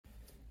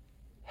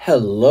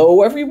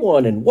Hello,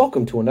 everyone, and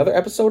welcome to another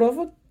episode of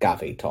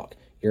Agave Talk,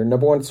 your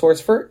number one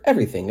source for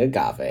everything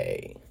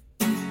agave.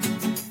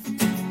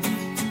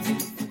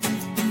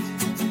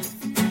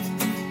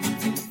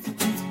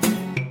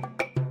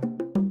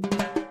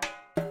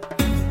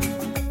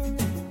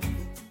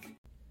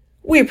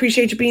 We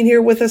appreciate you being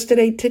here with us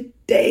today.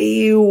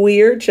 Today,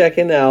 we're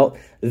checking out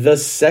the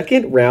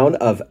second round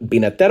of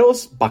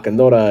Vinateros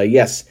Bacanora.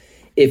 Yes,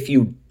 if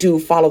you do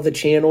follow the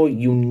channel,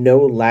 you know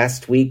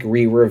last week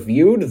we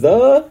reviewed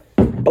the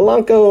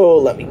Blanco.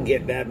 Let me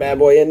get that bad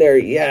boy in there.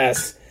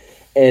 Yes.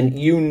 And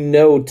you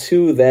know,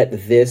 too, that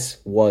this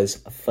was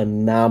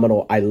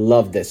phenomenal. I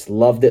love this.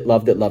 Loved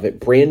it.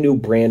 Brand new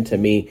brand to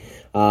me.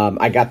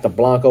 I got the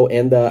Blanco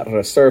and the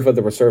Reserva.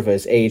 The Reserva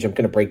is aged. I'm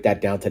going to break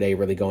that down today,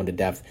 really go into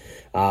depth.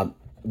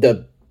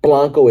 The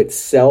Blanco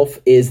itself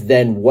is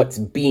then what's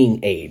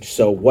being aged.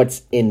 So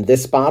what's in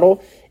this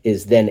bottle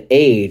is then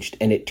aged,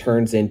 and it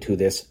turns into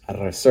this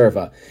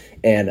Reserva.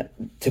 And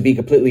to be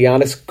completely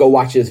honest, go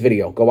watch this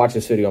video. I'm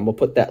going to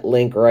put that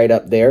link right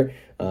up there.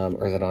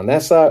 Or is it on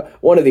that side?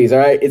 One of these, all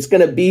right? It's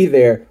going to be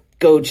there.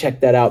 Go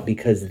check that out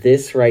because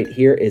this right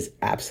here is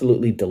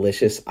absolutely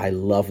delicious. I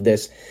love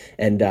this.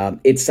 And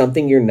it's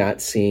something you're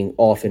not seeing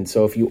often.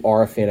 So if you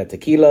are a fan of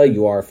tequila,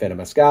 you are a fan of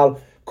mezcal,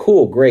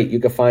 cool, great. You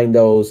can find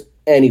those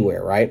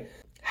anywhere, right?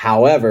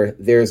 However,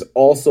 there's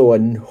also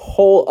a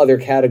whole other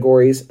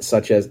categories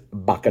such as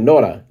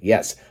Bacanora.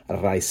 Yes,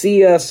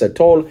 Raicilla,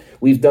 Sotol.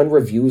 We've done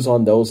reviews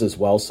on those as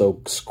well,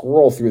 so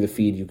scroll through the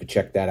feed. You could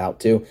check that out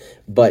too.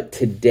 But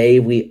today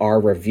we are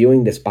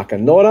reviewing this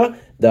Bacanora,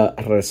 the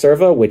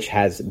Reserva, which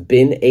has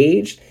been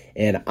aged,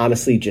 and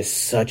honestly,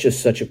 just such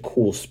a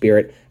cool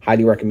spirit.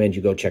 Highly recommend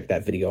you go check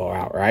that video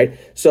out, right?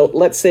 So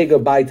let's say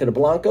goodbye to the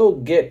Blanco,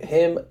 get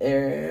him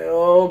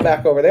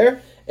back over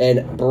there,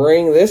 and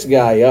bring this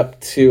guy up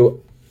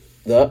to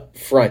the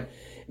front.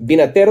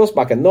 Vinateros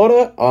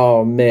Bacanora.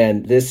 Oh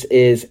man, this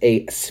is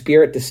a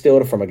spirit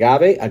distilled from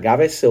agave.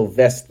 Agave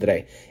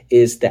silvestre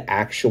is the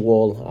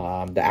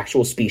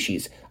actual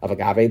species of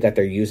agave that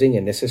they're using,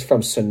 and this is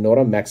from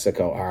Sonora,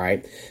 Mexico. All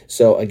right.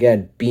 So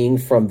again, being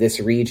from this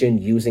region,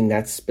 using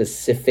that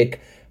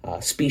specific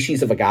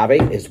species of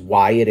agave is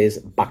why it is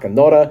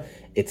Bacanora.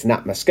 It's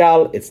not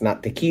mezcal. It's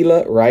not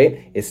tequila,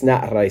 right? It's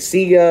not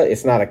raicilla.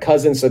 It's not a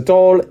cousin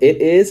Sotol. It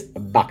is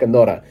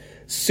Bacanora.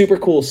 Super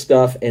cool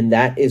stuff, and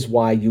that is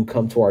why you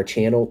come to our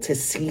channel to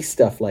see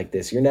stuff like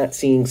this. You're not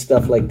seeing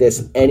stuff like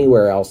this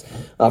anywhere else.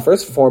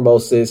 First and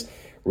foremost is,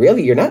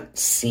 really, you're not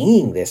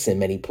seeing this in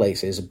many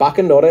places.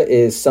 Bacanora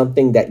is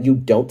something that you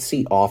don't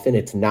see often.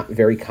 It's not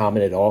very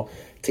common at all.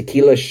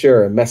 Tequila,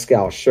 sure.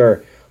 Mezcal,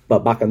 sure.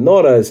 But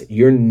Bacanoras,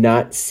 you're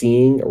not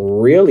seeing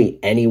really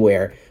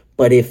anywhere.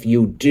 But if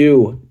you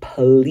do,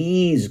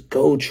 please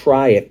go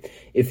try it.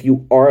 If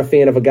you are a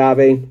fan of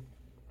agave,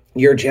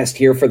 you're just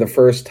here for the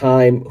first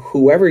time,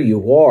 whoever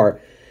you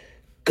are,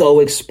 go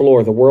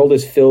explore. The world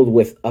is filled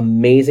with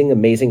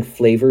amazing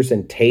flavors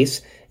and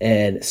tastes,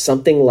 and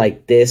something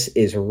like this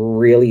is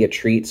really a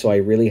treat. So I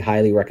really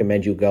highly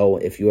recommend you go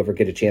if you ever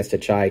get a chance to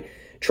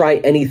try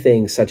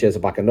anything such as a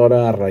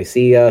Bacanora,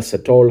 Raicilla,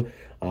 Sotol.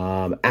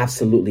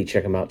 Absolutely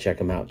check them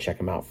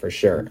out for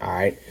sure. All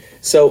right.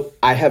 So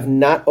I have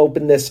not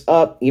opened this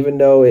up, even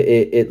though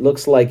it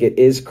looks like it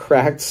is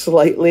cracked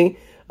slightly.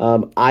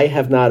 I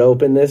have not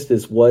opened this.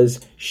 This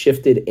was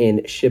shifted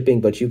in shipping,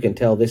 but you can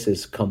tell this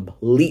is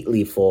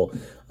completely full,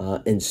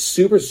 and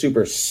super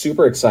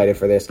excited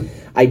for this.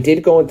 I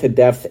did go into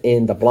depth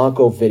in the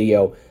Blanco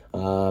video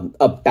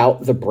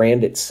about the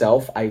brand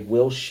itself. I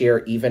will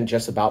share even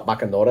just about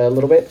Bacanora a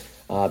little bit.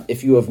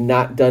 If you have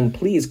not done,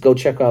 please go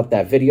check out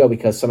that video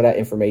because some of that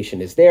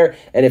information is there.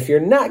 And if you're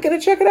not going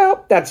to check it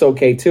out, that's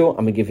okay too. I'm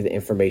going to give you the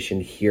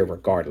information here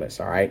regardless,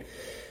 all right?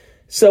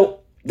 So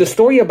the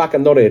story of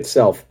Bacanora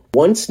itself,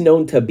 once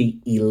known to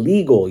be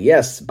illegal,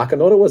 yes,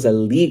 Bacanora was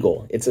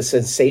illegal. It's a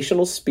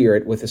sensational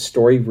spirit with a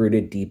story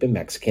rooted deep in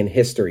Mexican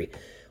history.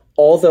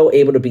 Although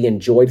able to be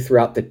enjoyed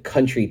throughout the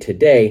country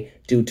today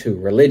due to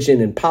religion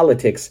and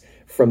politics,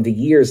 from the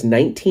years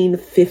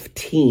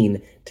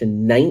 1915 to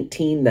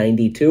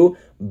 1992,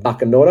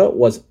 Bacanora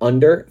was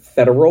under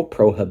federal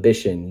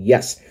prohibition.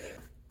 Yes,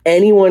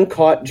 anyone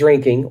caught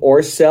drinking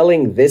or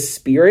selling this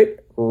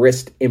spirit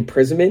risked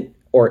imprisonment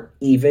or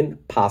even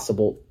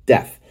possible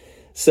death.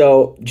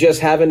 So just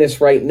having this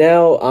right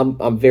now,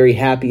 I'm very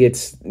happy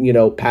it's,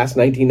 past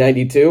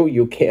 1992.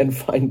 You can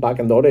find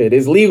Bacanora. It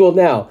is legal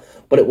now,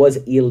 but it was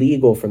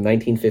illegal from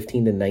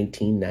 1915 to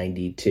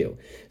 1992.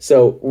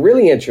 So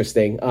really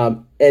interesting.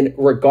 And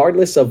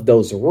regardless of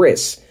those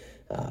risks,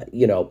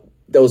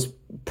 those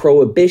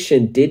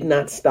prohibition did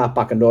not stop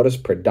Bacanora's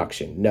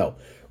production. No.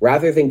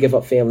 Rather than give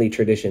up family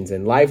traditions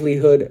and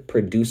livelihood,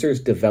 producers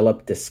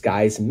developed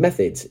disguised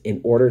methods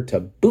in order to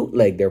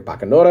bootleg their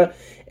Bacanora,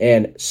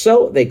 and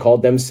so they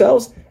called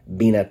themselves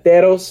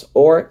Vinateros,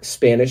 or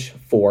Spanish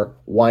for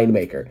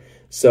winemaker.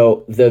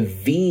 So the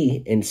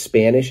V in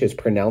Spanish is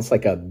pronounced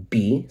like a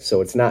B,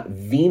 so it's not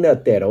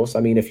Vinateros.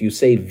 I mean, if you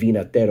say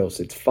Vinateros,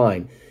 it's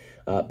fine,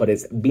 but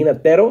it's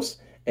Vinateros,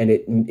 and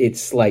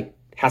it's like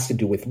has to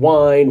do with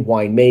wine,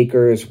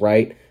 winemakers,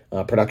 right?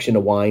 production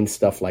of wine,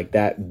 stuff like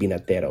that,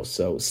 vinateros.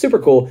 So super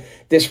cool.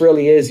 This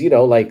really is,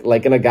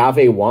 like an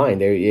agave wine.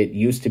 There, it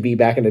used to be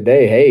back in the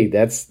day. Hey,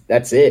 that's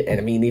it. And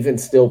I mean, even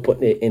still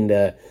putting it in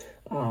the,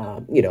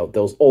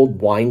 those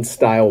old wine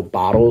style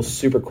bottles,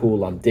 super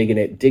cool. I'm digging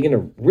it,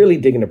 really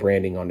digging the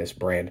branding on this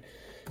brand.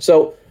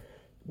 So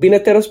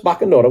Vinateros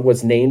Bacanora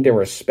was named in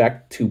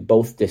respect to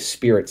both the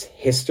spirit's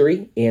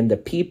history and the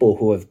people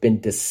who have been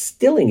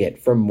distilling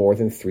it for more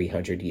than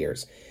 300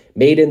 years.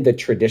 Made in the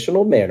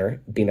traditional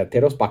manner,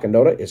 Vinateros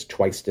Bacanora is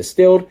twice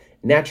distilled,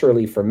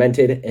 naturally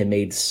fermented, and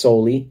made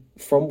solely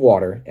from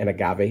water and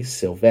agave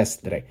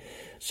silvestre.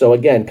 So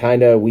again,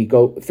 we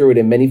go through it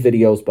in many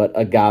videos, but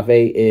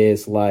agave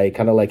is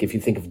kind of like if you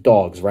think of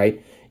dogs,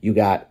 right? You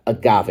got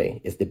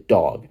agave is the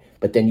dog,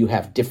 but then you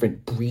have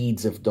different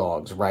breeds of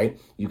dogs, right?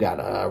 You got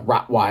a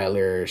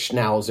Rottweiler,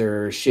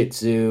 Schnauzer, Shih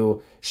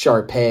Tzu,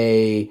 Shar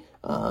Pei,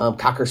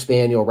 Cocker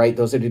Spaniel, right?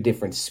 Those are the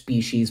different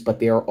species, but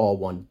they are all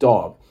one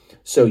dog.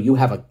 So you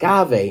have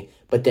agave,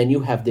 but then you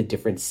have the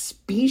different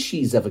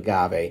species of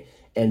agave.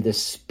 And the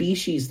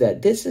species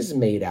that this is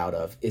made out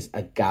of is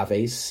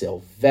agave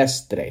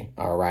silvestre,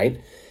 all right?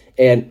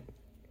 And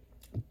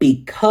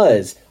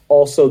because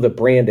also the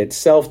brand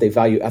itself, they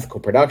value ethical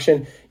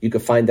production, you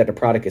can find that the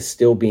product is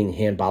still being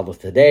hand bottled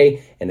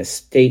today in a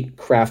state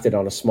crafted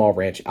on a small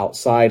ranch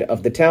outside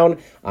of the town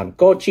on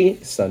Cochi,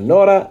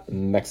 Sonora,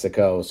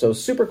 Mexico. So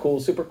super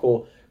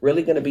cool.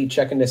 Really going to be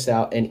checking this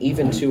out. And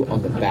even too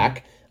on the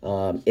back,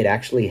 it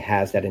actually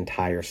has that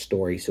entire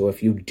story. So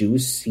if you do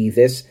see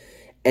this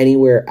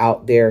anywhere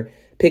out there,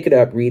 pick it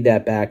up, read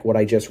that back. What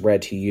I just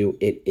read to you,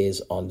 it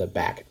is on the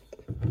back.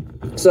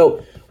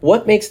 So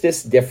what makes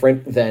this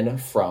different than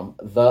from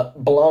the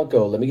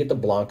Blanco? Let me get the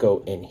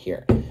Blanco in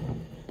here.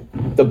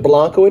 The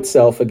Blanco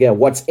itself, again,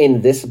 what's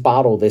in this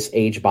bottle, this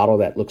aged bottle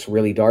that looks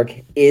really dark,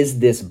 is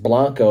this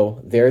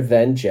Blanco. They're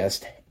then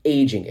just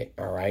aging it,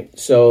 all right?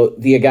 So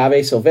the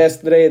agave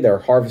silvestre, they're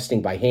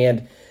harvesting by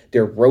hand.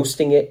 They're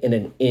roasting it in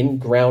an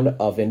in-ground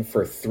oven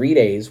for 3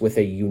 days with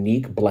a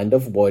unique blend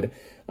of wood.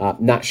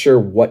 Not sure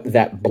what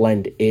that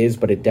blend is,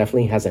 but it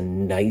definitely has a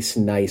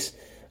nice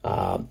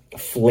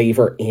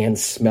flavor and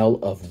smell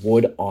of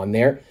wood on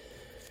there.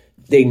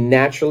 They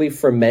naturally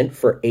ferment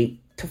for 8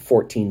 to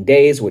 14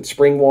 days with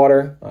spring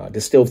water,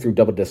 distilled through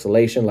double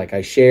distillation, like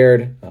I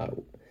shared.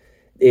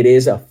 It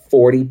is a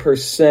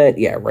 40%.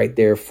 Yeah, right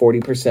there,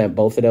 40%.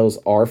 Both of those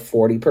are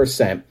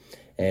 40%.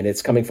 And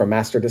it's coming from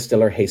master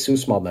distiller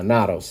Jesus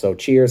Maldonado. So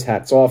cheers,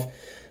 hats off.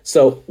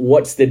 So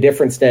what's the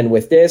difference then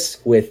with this?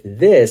 With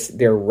this,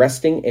 they're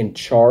resting in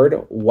charred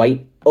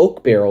white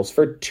oak barrels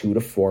for 2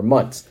 to 4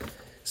 months.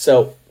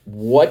 So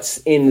what's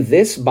in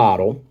this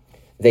bottle,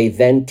 they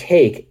then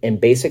take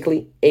and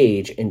basically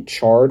age in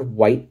charred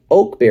white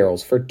oak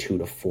barrels for 2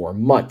 to 4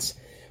 months.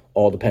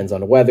 All depends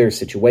on the weather,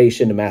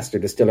 situation. The master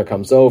distiller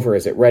comes over.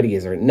 Is it ready?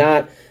 Is it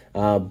not?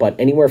 But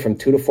anywhere from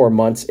 2 to 4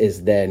 months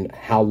is then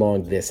how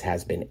long this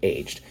has been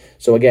aged.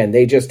 So again,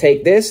 they just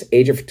take this,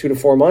 age it for 2 to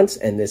 4 months,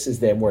 and this is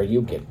then where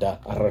you get the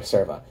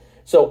reserva.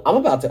 So I'm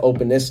about to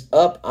open this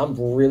up. I'm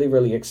really,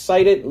 really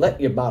excited.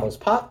 Let your bottles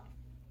pop.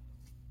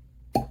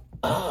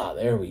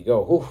 There we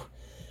go. Whew.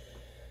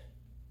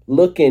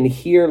 Look in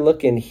here.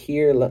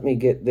 Let me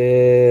get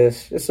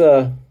this. It's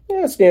a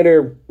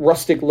standard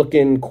rustic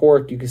looking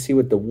cork. You can see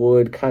with the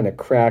wood kind of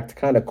cracked,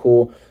 kind of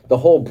cool. The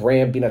whole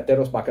brand,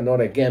 Vinateros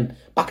Bacanora, again,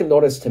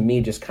 Bacanoras to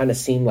me just kind of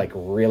seem like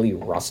really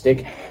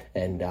rustic,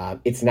 and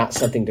it's not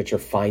something that you're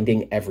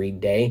finding every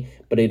day,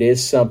 but it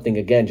is something,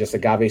 again, just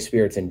agave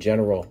spirits in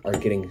general are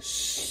getting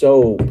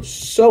so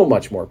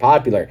much more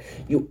popular.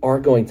 You are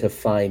going to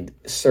find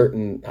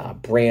certain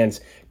brands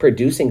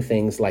producing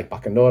things like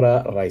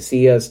Bacanora,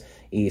 Raicillas,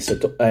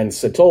 and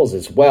Satols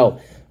as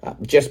well.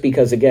 Just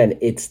because, again,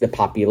 it's the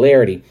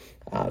popularity,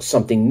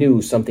 something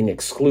new, something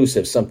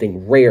exclusive,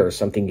 something rare,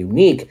 something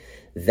unique.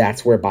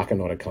 That's where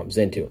Bacanora comes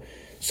into.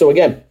 So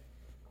again,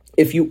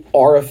 if you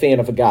are a fan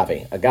of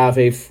agave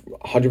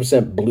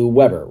 100% Blue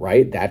Weber,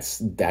 right?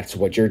 That's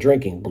what you're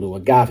drinking, blue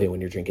agave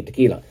when you're drinking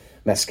tequila.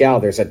 Mezcal,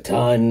 there's a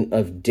ton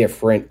of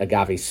different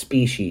agave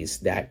species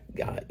that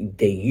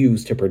they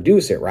use to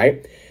produce it,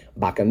 right?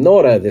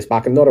 Bacanora, this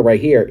Bacanora right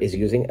here is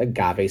using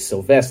agave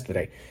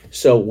silvestre.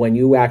 So when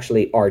you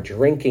actually are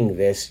drinking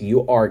this,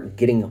 you are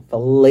getting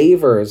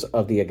flavors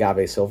of the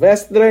agave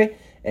silvestre,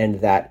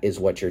 and that is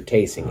what you're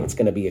tasting. It's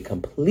going to be a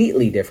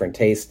completely different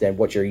taste than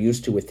what you're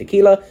used to with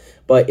tequila,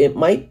 but it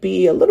might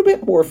be a little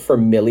bit more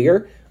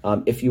familiar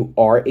if you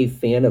are a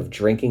fan of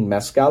drinking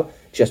mezcal,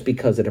 just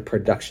because of the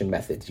production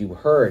methods. You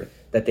heard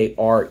that they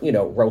are,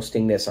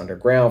 roasting this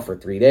underground for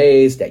 3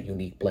 days, that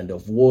unique blend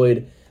of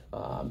wood,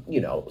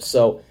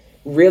 so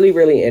really,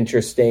 really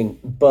interesting,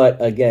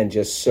 but again,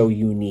 just so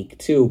unique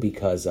too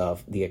because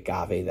of the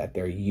agave that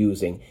they're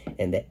using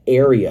and the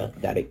area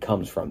that it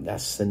comes from, that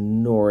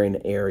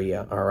Sonoran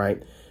area, all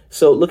right?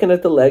 So looking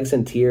at the legs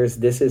and tiers,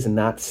 this is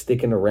not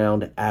sticking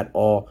around at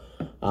all,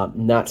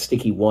 not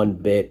sticky one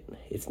bit.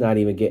 It's not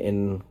even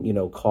getting,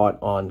 caught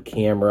on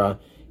camera.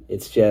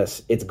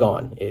 It's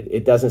gone.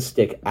 It doesn't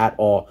stick at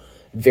all.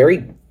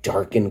 Very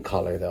dark in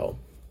color though.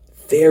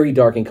 very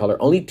dark in color,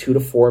 only 2 to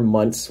 4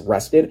 months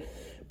rested,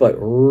 but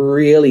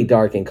really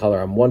dark in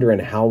color. I'm wondering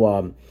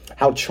how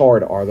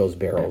charred are those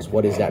barrels?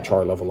 What is that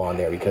char level on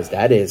there? Because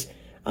that is,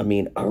 I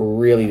mean,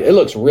 it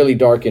looks really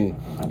dark in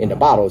the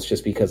bottle. It's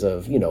just because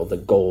of,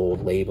 the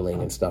gold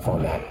labeling and stuff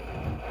on that.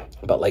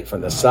 But like from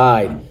the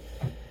side,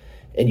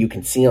 and you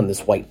can see on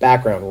this white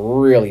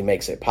background, really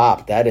makes it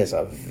pop. That is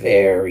a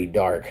very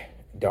dark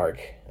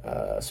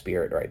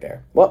spirit right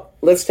there. Well,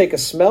 let's take a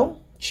smell.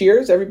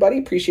 Cheers, everybody.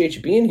 Appreciate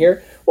you being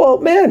here. Well,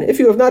 man, if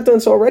you have not done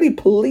so already,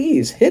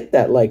 please hit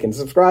that like and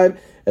subscribe,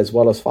 as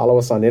well as follow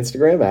us on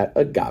Instagram at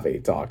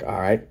Agave Talk.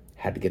 All right.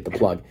 Had to get the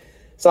plug.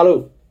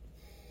 Salud.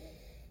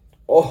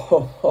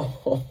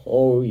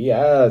 Oh,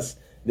 yes.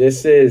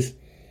 This is,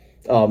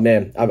 oh,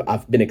 man,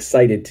 I've been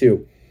excited,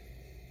 too.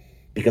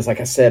 Because, like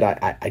I said,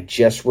 I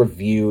just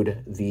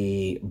reviewed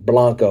the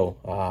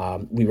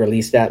Blanco. We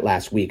released that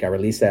last week. I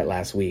released that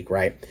last week,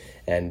 right?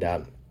 And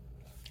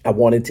I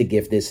wanted to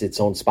give this its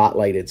own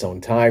spotlight, its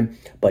own time.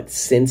 But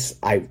since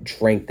I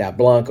drank that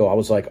Blanco, I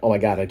was like, oh, my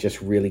God, I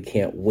just really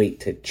can't wait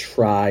to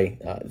try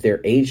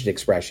their aged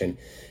expression.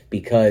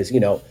 Because,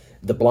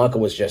 the Blanco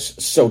was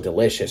just so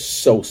delicious,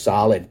 so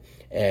solid.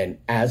 And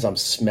as I'm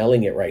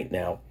smelling it right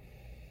now,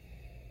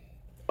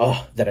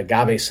 that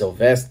Agave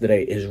Silvestre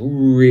is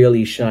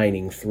really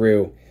shining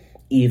through,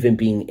 even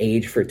being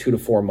aged for 2 to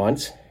 4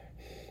 months.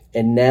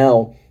 And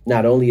now,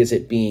 not only is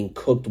it being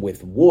cooked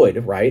with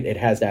wood, right? It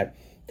has that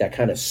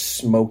kind of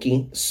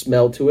smoky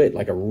smell to it,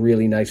 like a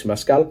really nice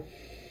mezcal.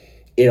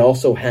 It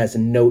also has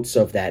notes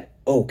of that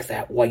oak,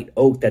 that white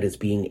oak that is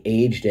being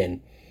aged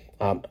in.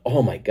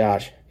 Oh my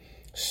gosh,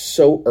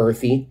 so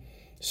earthy,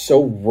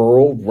 so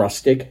rural,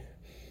 rustic.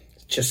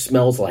 Just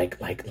smells like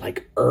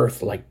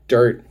earth, like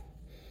dirt.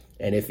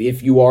 And if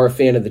you are a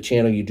fan of the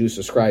channel, you do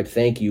subscribe.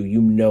 Thank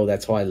you.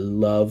 That's how I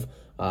love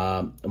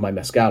my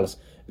mezcals.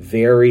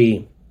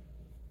 Very,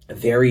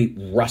 very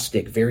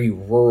rustic, very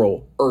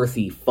rural,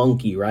 earthy,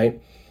 funky,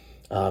 right?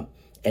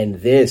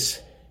 And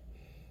this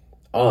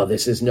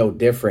is no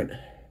different.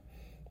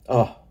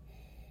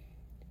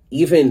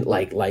 Even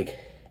like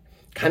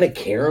kind of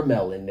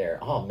caramel in there.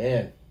 Oh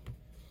man.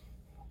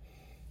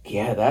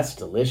 Yeah, that's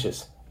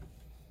delicious.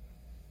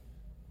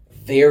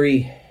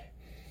 Very,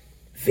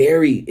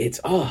 very,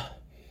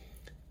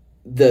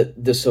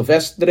 the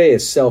Silvestre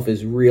itself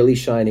is really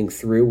shining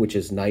through, which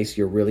is nice.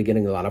 You're really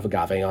getting a lot of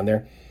agave on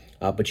there,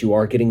 but you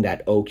are getting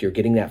that oak, you're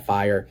getting that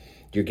fire,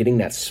 you're getting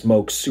that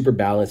smoke, super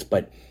balanced,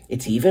 but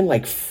it's even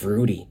like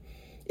fruity.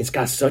 It's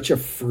got such a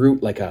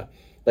fruit, like a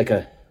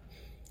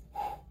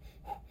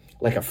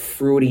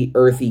fruity,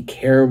 earthy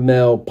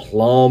caramel,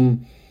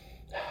 plum,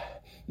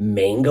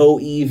 mango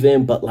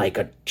even, but like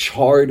a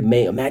charred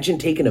mango. Imagine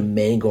taking a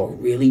mango, a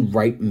really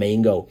ripe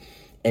mango,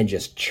 and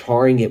just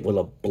charring it with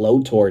a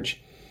blowtorch.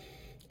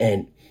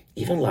 And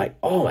even like,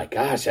 oh my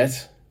gosh,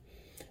 this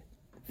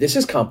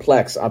is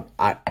complex.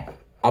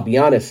 I'll be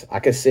honest. I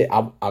could say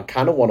I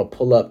kind of want to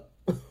pull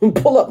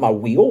up my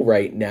wheel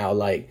right now.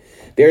 Like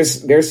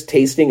there's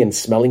tasting and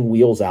smelling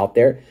wheels out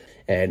there.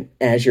 And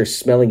as you're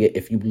smelling it,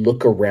 if you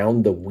look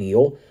around the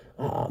wheel,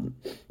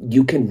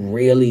 you can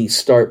really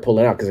start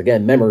pulling out. Because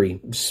again,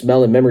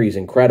 smell and memory is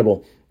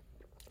incredible.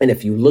 And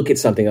if you look at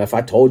something, if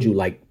I told you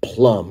like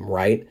plum,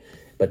 right?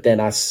 But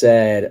then I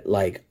said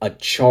like a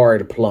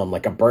charred plum,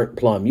 like a burnt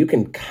plum, you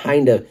can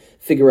kind of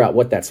figure out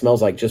what that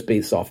smells like just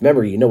based off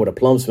memory. You know what a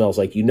plum smells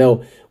like. You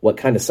know what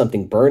kind of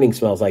something burning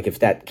smells like. If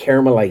that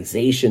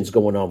caramelization's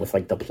going on with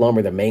like the plum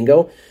or the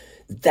mango,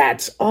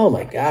 oh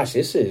my gosh,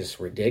 this is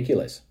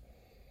ridiculous.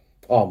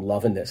 Oh, I'm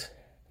loving this.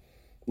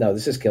 No,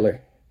 this is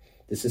killer.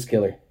 This is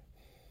killer.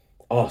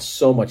 Oh,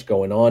 so much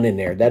going on in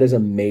there. That is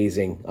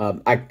amazing.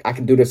 I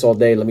can do this all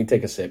day. Let me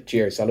take a sip.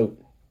 Cheers. Salud.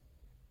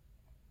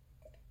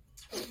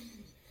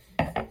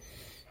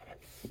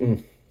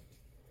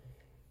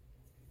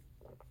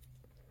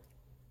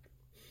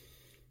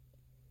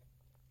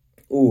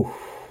 Ooh.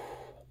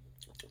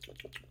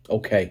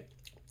 Okay.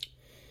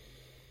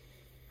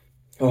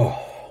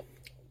 Oh,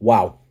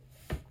 wow.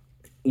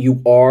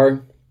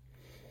 You're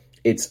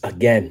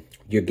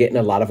getting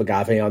a lot of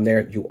agave on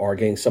there. You are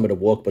getting some of the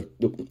wood, but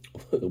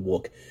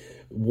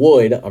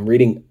wood. I'm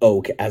reading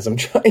oak as I'm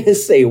trying to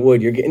say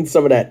wood. You're getting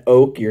some of that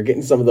oak. You're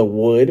getting some of the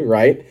wood,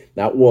 right?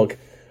 Not wook,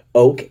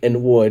 oak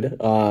and wood.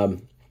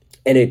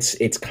 And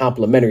it's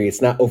complementary.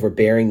 It's not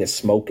overbearing the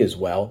smoke as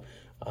well.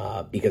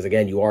 Because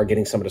again, you are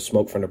getting some of the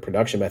smoke from the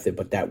production method,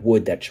 but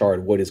that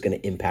charred wood is going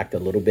to impact a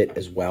little bit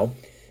as well.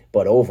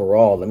 But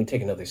overall, let me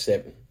take another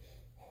sip.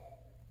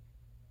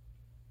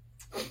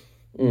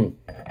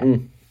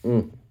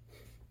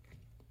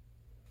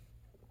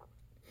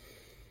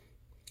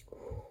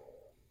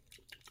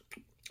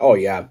 Oh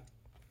yeah.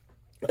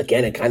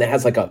 Again, it kind of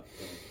has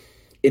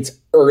it's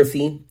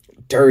earthy,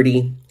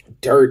 dirty,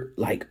 dirt,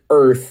 like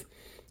earth,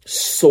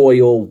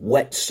 soil,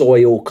 wet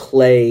soil,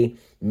 clay,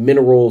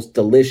 minerals,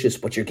 delicious,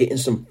 but you're getting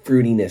some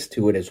fruitiness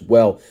to it as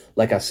well.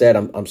 Like I said,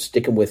 I'm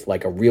sticking with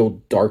like a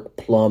real dark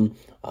plum,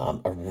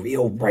 a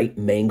real ripe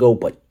mango,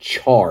 but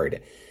charred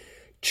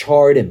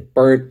and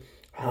burnt.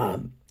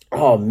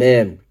 Oh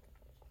man,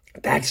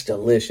 That's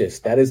delicious.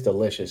 That is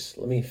delicious.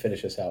 Let me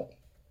finish this out.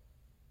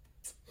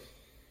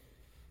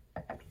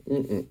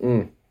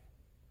 Mm-mm-mm.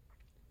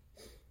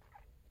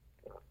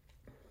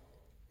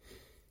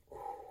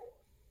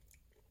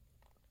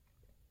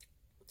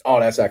 Oh,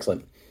 that's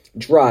excellent.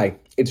 Dry.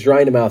 It's dry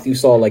in the mouth. You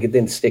saw like it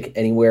didn't stick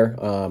anywhere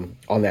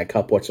on that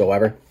cup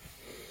whatsoever.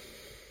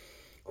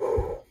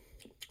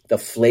 The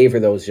flavor,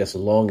 though, is just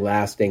long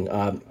lasting.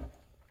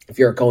 If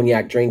you're a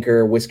cognac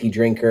drinker, whiskey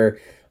drinker,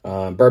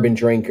 bourbon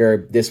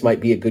drinker, this might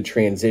be a good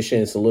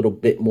transition. It's a little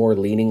bit more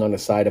leaning on the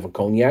side of a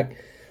cognac.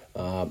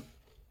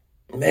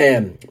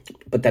 Man,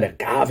 but that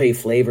agave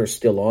flavor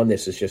still on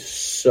this is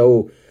just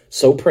so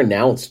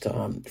pronounced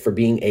for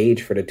being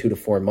aged for the 2 to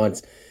 4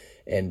 months.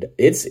 And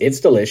it's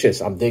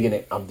delicious. I'm digging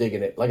it. I'm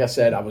digging it. Like I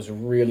said, I was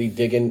really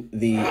digging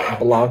the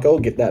Blanco.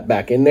 Get that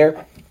back in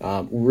there.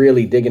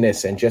 Really digging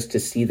this. And just to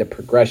see the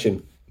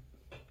progression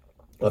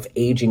of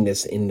aging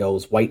this in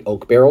those white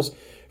oak barrels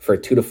for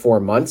 2 to 4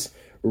 months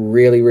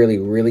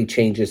really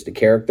changes the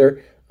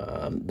character.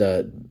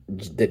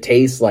 The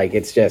taste, like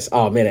it's just,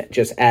 oh man, it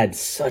just adds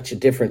such a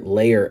different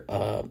layer,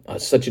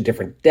 such a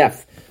different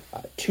depth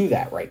to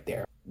that right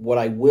there. What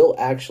I will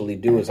actually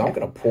do is I'm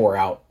going to pour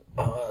out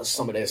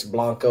some of this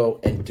Blanco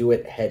and do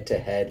it head to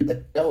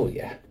head. Oh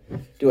yeah,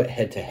 do it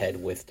head to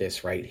head with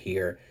this right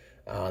here,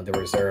 the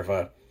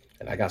Reserva.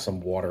 And I got some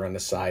water on the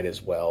side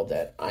as well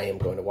that I am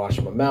going to wash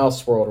my mouth,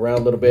 swirl it around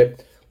a little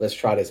bit. Let's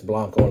try this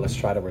Blanco and let's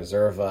try the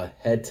Reserva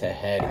head to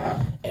head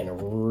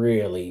and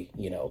really,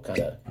 kind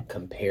of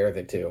compare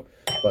the two.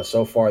 But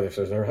so far, this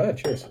Reserva,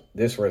 cheers.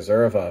 This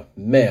Reserva,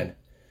 man,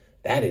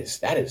 that is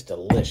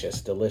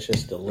delicious,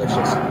 delicious.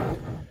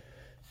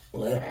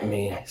 Let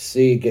me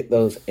see, get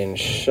those in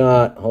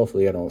shot.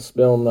 Hopefully I don't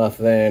spill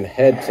nothing.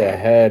 Head to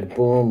head,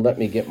 boom. Let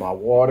me get my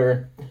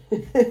water.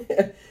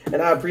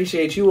 And I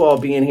appreciate you all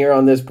being here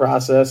on this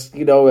process.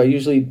 I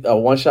usually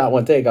one shot,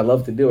 one take. I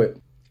love to do it.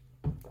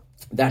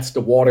 That's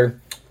the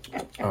water.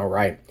 All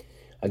right.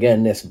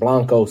 Again, this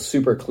Blanco,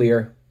 super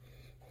clear.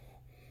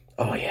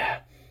 Oh, yeah.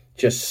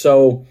 Just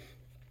so,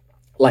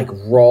 like,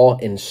 raw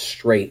and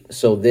straight.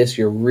 So this,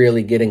 you're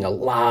really getting a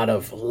lot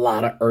of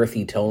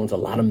earthy tones, a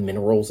lot of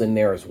minerals in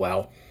there as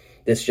well.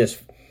 This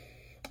just,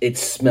 it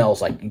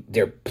smells like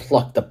they're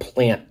plucked the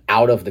plant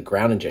out of the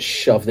ground and just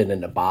shoved it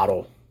in the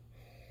bottle.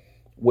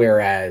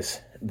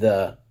 Whereas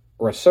the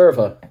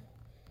Reserva,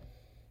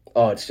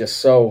 oh, it's just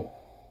so,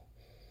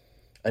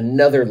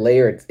 another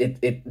layer.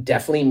 It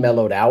definitely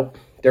mellowed out.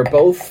 They're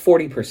both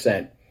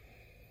 40%,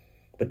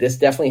 but this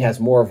definitely has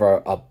more of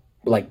a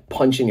like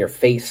punch in your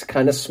face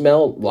kind of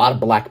smell. A lot of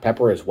black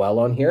pepper as well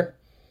on here.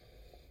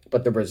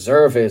 But the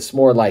Reserva is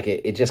more like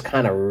it just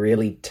kind of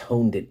really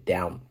toned it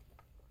down.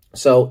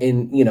 So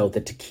in,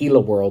 the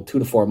tequila world, 2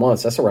 to 4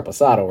 months, that's a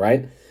reposado,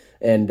 right?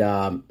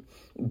 And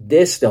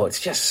this, though, it's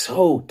just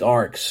so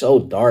dark.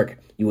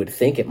 You would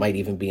think it might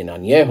even be an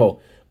añejo.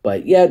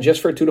 But yeah,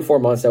 just for 2 to 4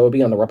 months, that would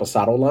be on the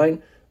reposado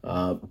line.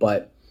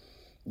 But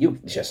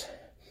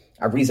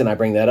a reason I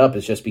bring that up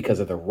is just because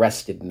of the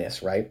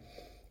restedness, right?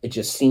 It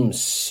just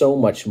seems so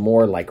much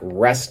more like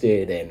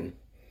rested and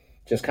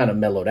just kind of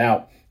mellowed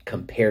out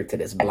compared to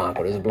this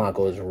Blanco. This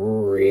Blanco is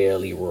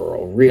really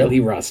rural, really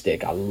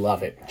rustic. I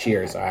love it.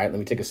 Cheers. All right, let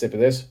me take a sip of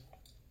this.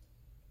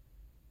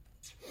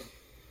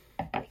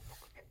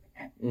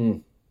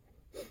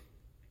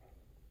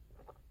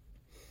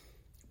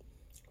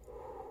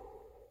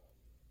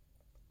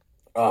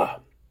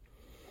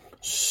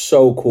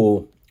 So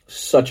cool.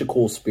 Such a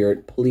cool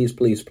spirit. Please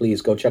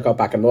go check out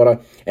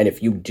Bacanora. And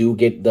if you do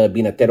get the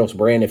Vinateros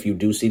brand, if you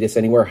do see this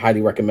anywhere,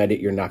 highly recommend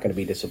it. You're not going to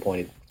be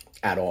disappointed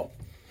at all.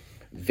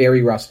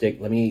 Very rustic.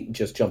 Let me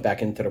just jump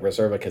back into the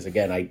Reserva because,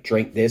 again, I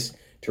drank this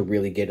to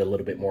really get a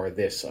little bit more of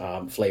this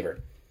flavor.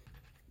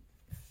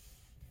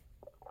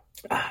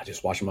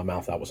 Just washing my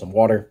mouth out with some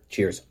water.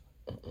 Cheers.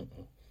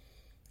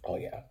 Oh,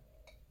 yeah.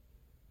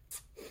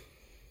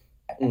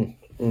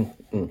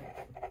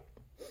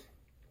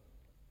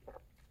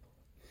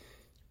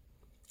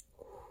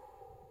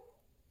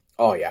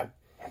 Oh, yeah.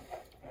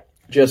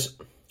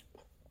 Just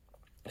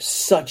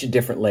such a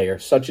different layer.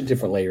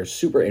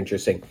 Super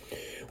interesting.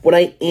 What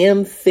I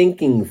am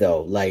thinking,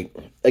 though, like,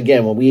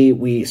 again, when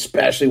we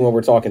especially when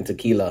we're talking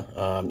tequila,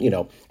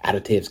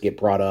 additives get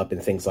brought up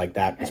and things like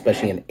that,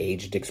 especially in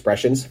aged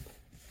expressions.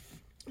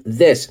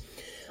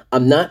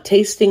 I'm not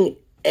tasting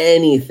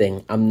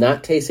anything.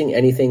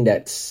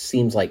 That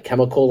seems like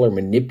chemical or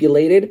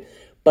manipulated,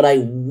 but I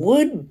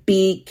would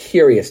be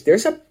curious.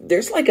 There's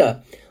like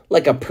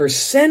a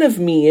percent of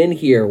me in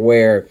here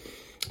where,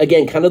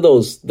 again, kind of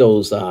those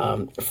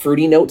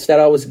fruity notes that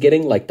I was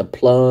getting, like the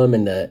plum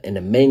and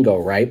the mango,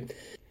 right?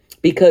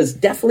 Because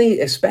definitely,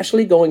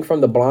 especially going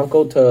from the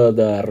Blanco to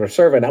the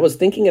Reserva, and I was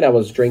thinking it, I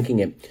was drinking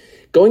it,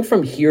 going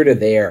from here to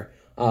there,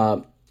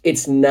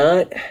 it's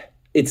not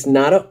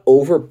an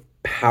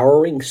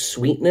overpowering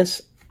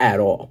sweetness at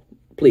all.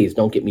 Please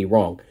don't get me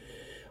wrong.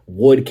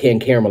 Wood can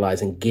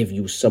caramelize and give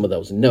you some of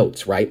those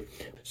notes, right?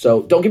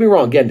 So don't get me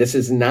wrong. Again, this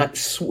is not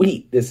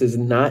sweet. This does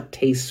not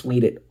taste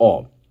sweet at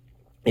all.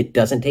 It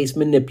doesn't taste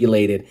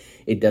manipulated.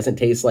 It doesn't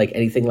taste like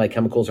anything like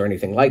chemicals or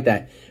anything like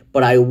that.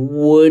 But I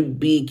would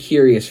be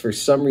curious for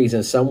some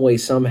reason, some way,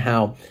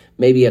 somehow,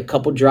 maybe a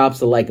couple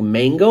drops of like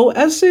mango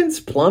essence,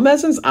 plum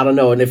essence. I don't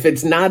know. And if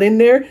it's not in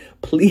there,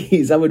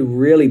 please, I would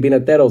really,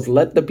 Vinateros,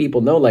 let the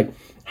people know, like,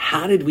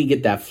 how did we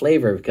get that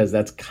flavor? Because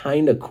that's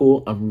kind of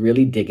cool. I'm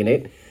really digging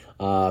it.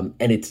 And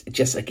it's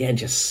just, again,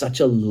 just such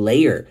a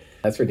layer.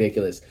 That's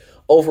ridiculous.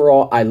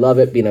 Overall, I love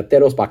it.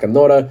 Vinateros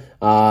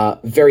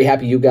Bacanora. Very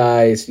happy you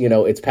guys,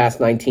 it's past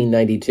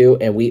 1992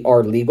 and we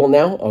are legal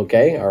now.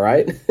 Okay. All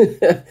right.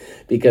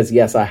 Because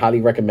yes, I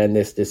highly recommend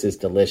this. This is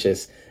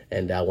delicious.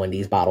 And when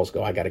these bottles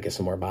go, I got to get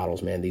some more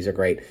bottles, man. These are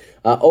great.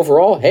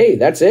 Overall, hey,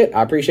 that's it.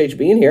 I appreciate you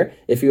being here.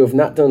 If you have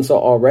not done so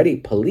already,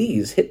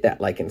 please hit that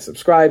like and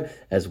subscribe,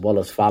 as well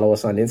as follow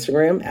us on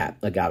Instagram at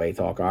Agave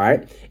Talk, all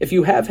right? If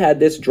you have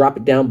had this, drop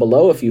it down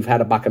below. If you've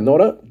had a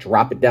Bacanora,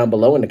 drop it down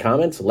below in the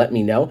comments. Let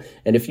me know.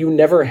 And if you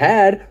never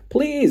had,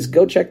 please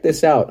go check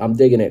this out. I'm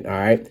digging it, all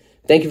right?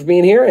 Thank you for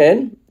being here,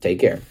 and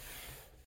take care.